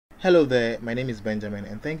Hello there, my name is Benjamin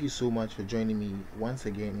and thank you so much for joining me once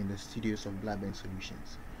again in the studios of Blaben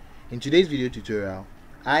Solutions. In today's video tutorial,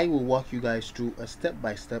 I will walk you guys through a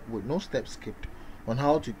step-by-step with no steps skipped on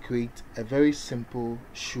how to create a very simple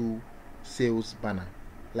shoe sales banner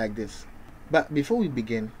like this. But before we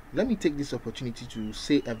begin, let me take this opportunity to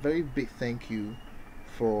say a very big thank you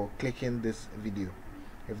for clicking this video.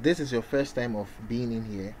 If this is your first time of being in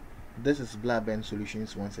here, this is Blaben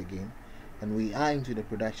Solutions once again, and we are into the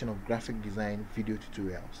production of graphic design video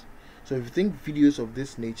tutorials. So if you think videos of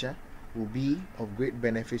this nature will be of great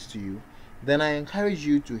benefits to you, then I encourage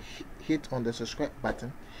you to hit on the subscribe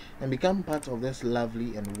button and become part of this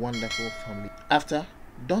lovely and wonderful family. After,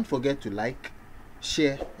 don't forget to like,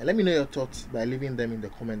 share, and let me know your thoughts by leaving them in the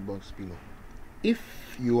comment box below.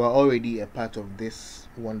 If you are already a part of this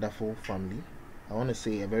wonderful family, I want to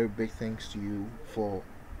say a very big thanks to you for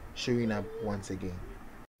showing up once again.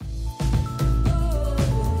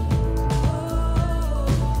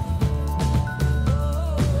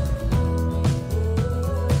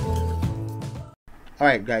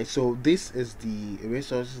 Alright guys, so this is the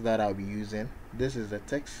resources that I'll be using. This is the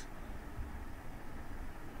text,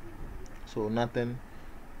 so nothing.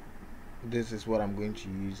 This is what I'm going to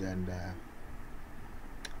use, and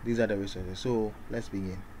these are the resources. So let's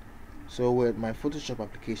begin. So with my Photoshop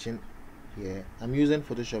application here, I'm using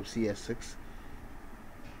Photoshop CS6.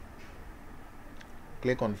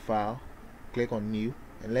 Click on File, click on New,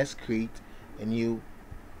 and let's create a new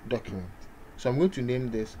document. So I'm going to name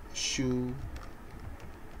this shoe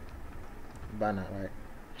banner, right?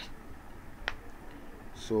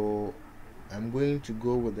 So I'm going to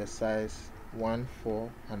go with the size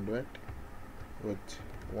 1400 with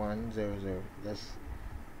 100.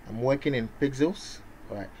 I'm working in pixels.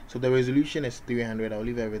 Alright, so the resolution is 300. I'll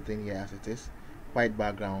leave everything here as it is, white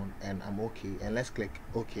background, and I'm okay. And let's click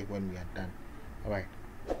OK when we are done. Alright,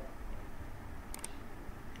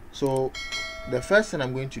 so the first thing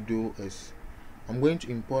I'm going to do is I'm going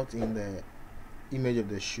to import in the image of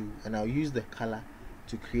the shoe, and I'll use the color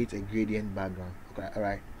to create a gradient background. Okay,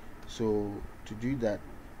 alright, so to do that,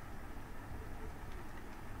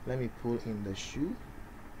 let me pull in the shoe.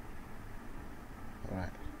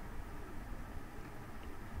 Alright,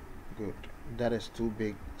 good, that is too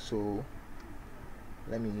big, so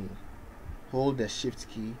let me hold the shift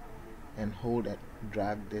key and hold and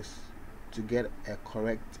drag this to get a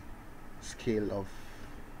correct scale of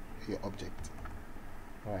your object.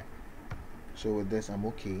 Alright, so with this I'm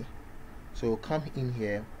okay. So come in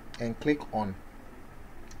here and click on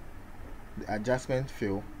the adjustment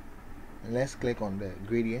fill, and let's click on the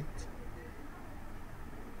gradient.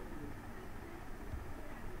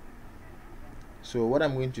 So what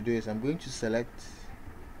I'm going to do is I'm going to select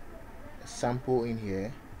a sample in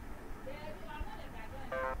here,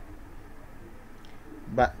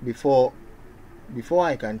 but before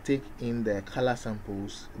I can take in the color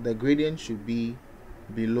samples, the gradient should be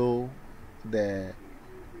below the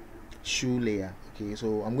shoe layer. Okay,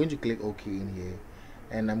 so I'm going to click OK in here,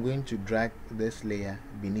 and I'm going to drag this layer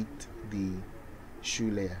beneath the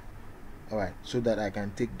shoe layer. Alright, so that I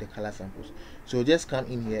can take the color samples. So just come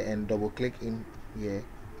in here and double click in here,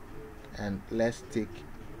 and let's take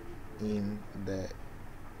in the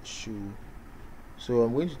shoe. So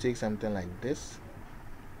I'm going to take something like this,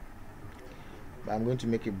 but I'm going to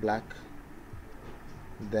make it black.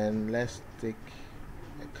 Then let's take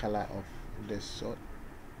a color of this sort.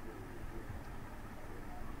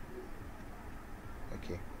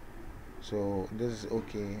 Okay, so this is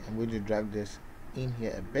okay. I'm going to drag this in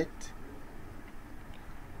here a bit.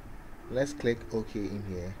 Let's click OK in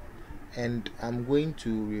here, and I'm going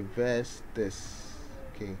to reverse this.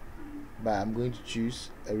 Okay, but I'm going to choose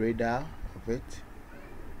a radar of it.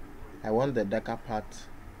 I want the darker part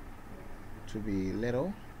to be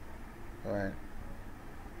little. Alright,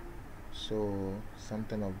 so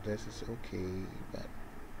something of this is okay, but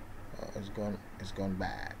it's gone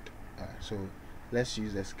bad. Alright, so let's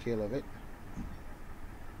use the scale of it.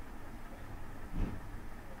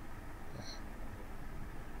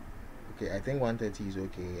 Okay, I think 130 is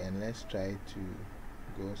okay, and let's try to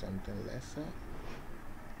go something lesser.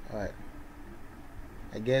 Alright,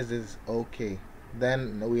 I guess this is okay.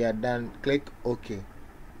 Then we are done. Click OK.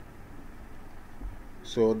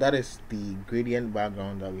 So that is the gradient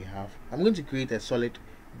background that we have. I'm going to create a solid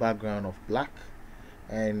background of black,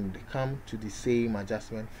 and come to the same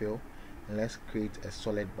adjustment fill, and let's create a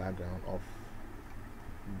solid background of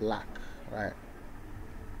black. Right,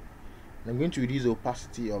 I'm going to reduce the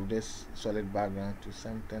opacity of this solid background to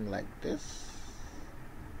something like this.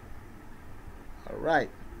 Alright,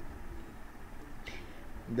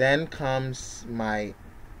 then comes my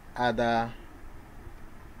other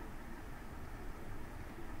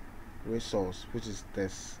resource, which is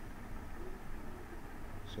this.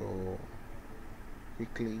 So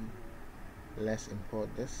quickly, let's import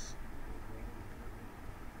this.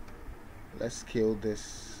 Let's scale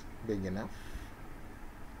this big enough.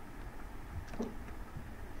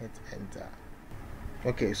 Hit enter.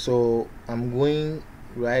 Okay, so I'm going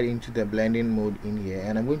right into the blending mode in here,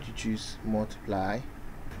 and I'm going to choose multiply.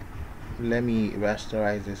 Let me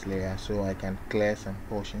rasterize this layer so I can clear some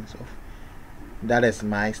portions of. That is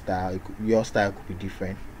my style. Your style could be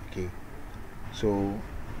different. Okay, so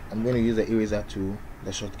I'm going to use the eraser tool.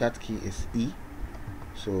 The shortcut key is E,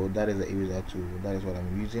 so that is the eraser tool. That is what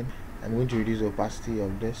I'm using. I'm going to reduce the opacity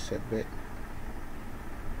of this a bit.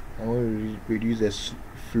 I'm going to reduce the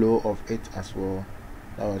flow of it as well.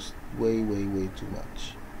 That was way too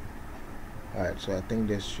much. Alright, so I think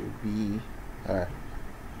this should be alright.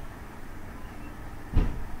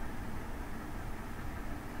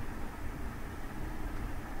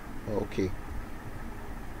 Okay,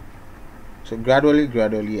 so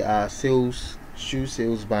gradually our shoe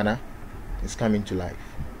sales banner is coming to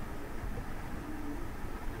life.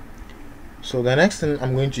 So the next thing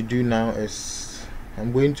I'm going to do now is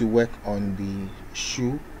I'm going to work on the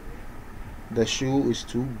shoe. The shoe is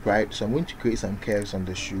too bright, so I'm going to create some curves on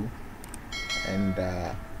the shoe, and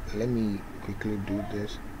let me quickly do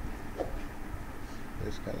this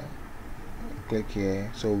color. Click here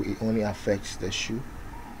so it only affects the shoe.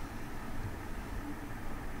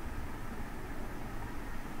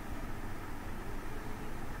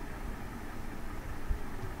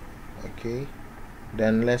 Okay,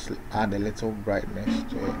 then let's add a little brightness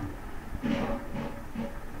to it.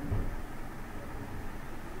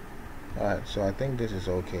 Alright, so I think this is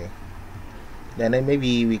okay. Then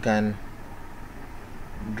maybe we can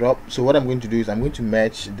drop. So what I'm going to do is I'm going to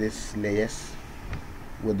merge these layers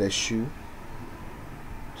with the shoe.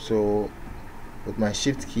 So with my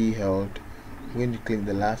shift key held, I'm going to click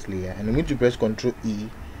the last layer, and I'm going to press Ctrl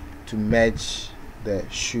E to merge the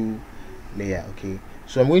shoe layer. Okay,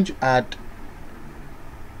 so I'm going to add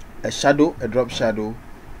a drop shadow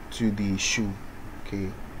to the shoe.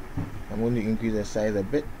 Okay, I'm going to increase the size a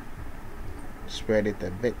bit, spread it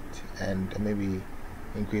a bit, and maybe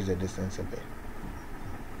increase the distance a bit.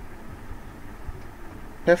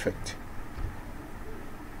 Perfect.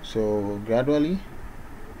 So gradually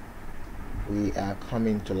we are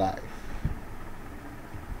coming to life.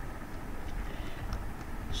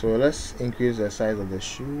 So let's increase the size of the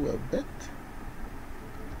shoe a bit.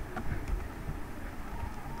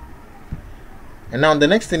 And now the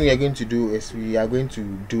next thing we are going to do is we are going to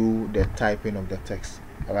do the typing of the text.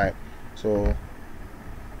 Alright, so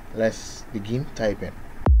let's begin typing.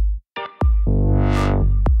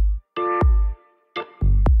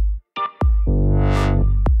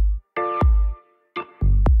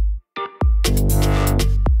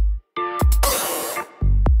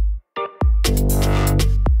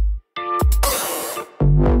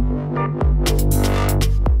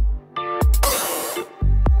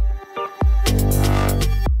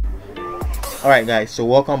 Alright guys, so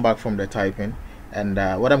welcome back from the typing, and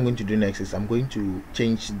what I'm going to do next is I'm going to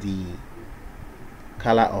change the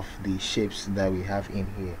color of the shapes that we have in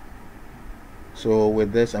here. So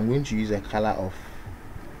with this I'm going to use a color of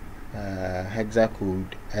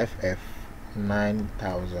hexacode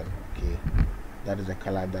FF9000. okay, that is the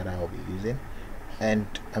color that I'll be using, and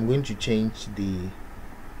I'm going to change the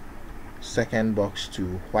second box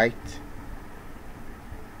to white,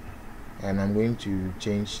 and I'm going to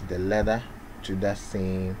change the leather to that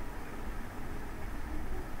same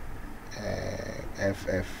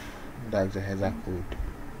FF, that's the header code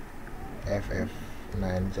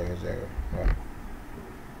FF900. right.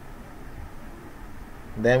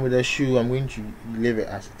 Then with the shoe I'm going to leave it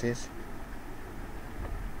as it is.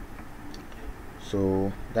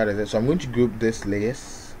 So that is it. So I'm going to group these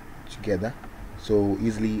layers together so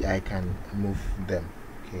easily I can move them.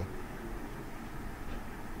 Okay,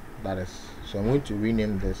 that is, so I'm going to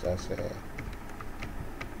rename this as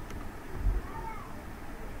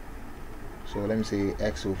so let me say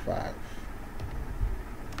X05.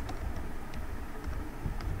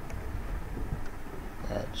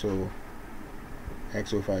 Alright, so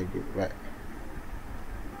X05 group, right.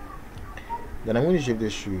 Then I'm going to shift the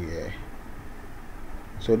shoe here.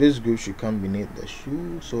 So this group should come beneath the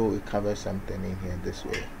shoe so it covers something in here this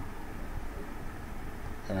way.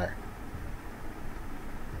 Alright.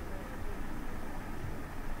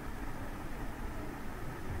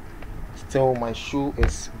 Still my shoe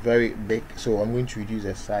is very big, so I'm going to reduce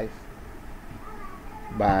the size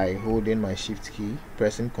by holding my shift key,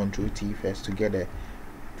 pressing Ctrl T first to get a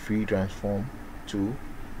free transform tool.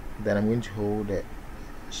 Then I'm going to hold the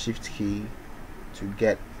shift key to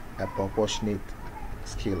get a proportionate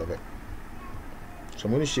scale of it. So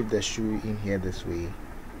I'm going to shift the shoe in here this way,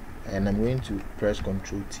 and I'm going to press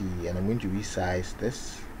Ctrl T, and I'm going to resize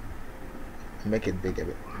this and make it big a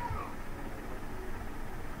bit.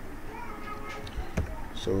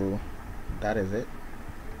 So that is it.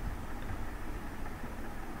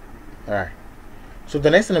 Alright, so the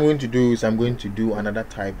next thing I'm going to do is I'm going to do another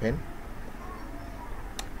typing,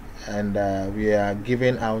 and we are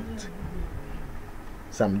giving out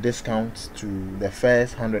some discounts to the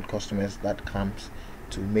first 100 customers that comes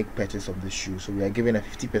to make purchase of the shoe. So we are giving a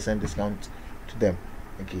 50% discount to them.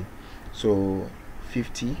 Okay, so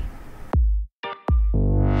 50.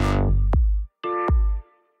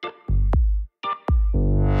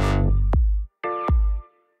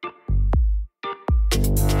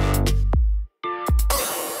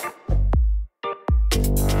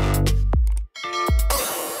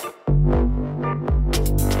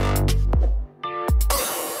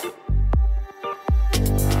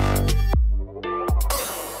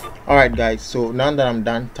 Alright guys, so now that I'm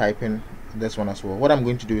done typing this one as well, what I'm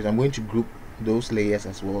going to do is I'm going to group those layers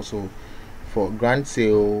as well. So for grand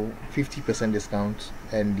sale 50% discount,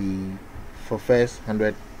 and the for first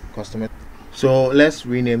 100 customers. So let's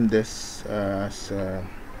rename this as a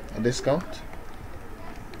discount.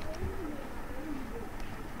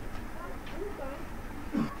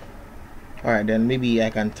 Alright, then maybe I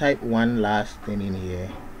can type one last thing in here.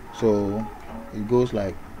 So it goes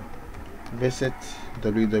like visit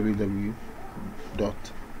www.buy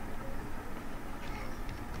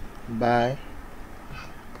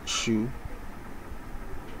shoe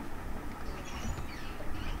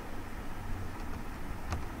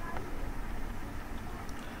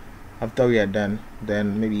after we are done.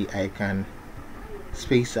 Then maybe I can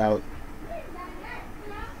space out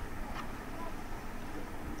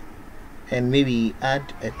and maybe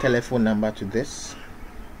add a telephone number to this.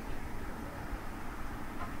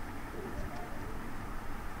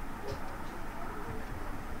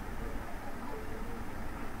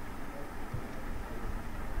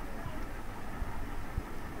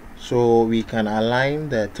 So we can align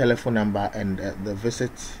the telephone number and the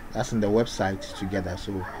visit, as in the website, together.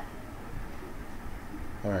 So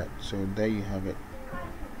alright, so there you have it.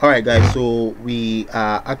 Alright guys, so we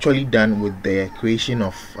are actually done with the creation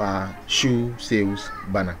of shoe sales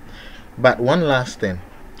banner. But one last thing,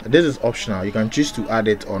 this is optional, you can choose to add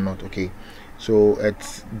it or not. Okay, so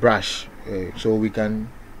it's brush, so we can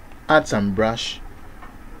add some brush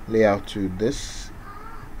layout to this.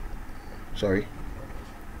 Sorry,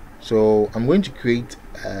 so I'm going to create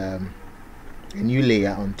a new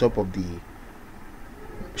layer on top of the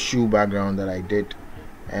shoe background that I did,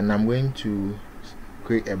 and I'm going to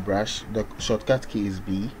create a brush. The shortcut key is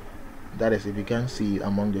B, that is if you can see it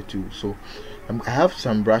among the two. So I have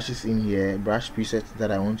some brushes in here, brush presets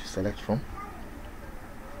that I want to select from.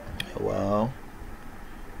 Well,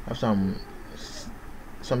 I have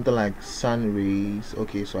something like sun rays.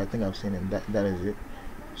 Okay, so I think I've seen it. That is it.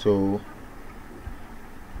 So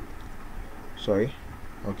sorry.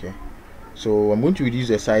 Okay, so I'm going to reduce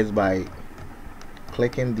the size by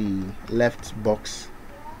clicking the left box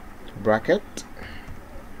bracket.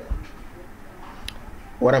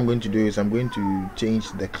 What I'm going to do is I'm going to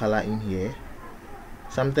change the color in here,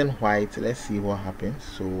 something white. Let's see what happens.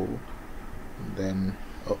 So then,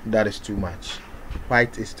 oh, that is too much.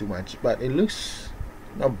 White is too much, but it looks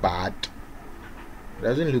not bad. It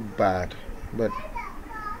doesn't look bad, but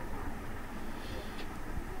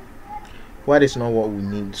white is not what we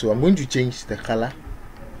need. So I'm going to change the color.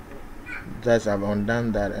 That's, I've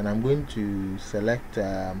undone that, and I'm going to select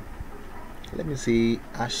let me see,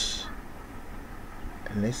 ash,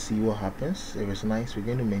 and let's see what happens. If it's nice, we're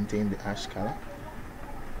going to maintain the ash color.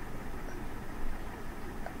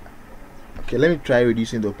 Okay, let me try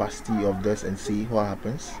reducing the opacity of this and see what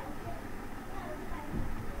happens.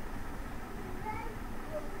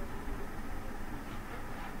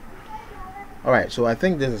 Alright, so I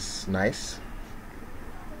think this is nice.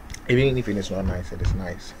 Even if it is not nice, it is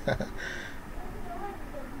nice.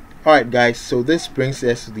 Alright guys, so this brings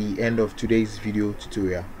us to the end of today's video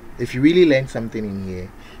tutorial. If you really learned something in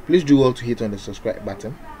here, please do well to hit on the subscribe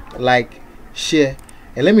button, like, share,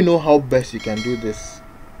 and let me know how best you can do this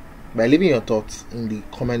by leaving your thoughts in the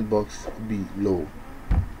comment box below.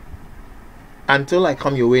 Until I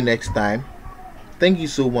come your way next time, thank you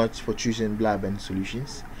so much for choosing Blaben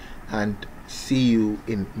Solutions, and see you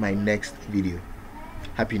in my next video.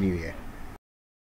 Happy New Year.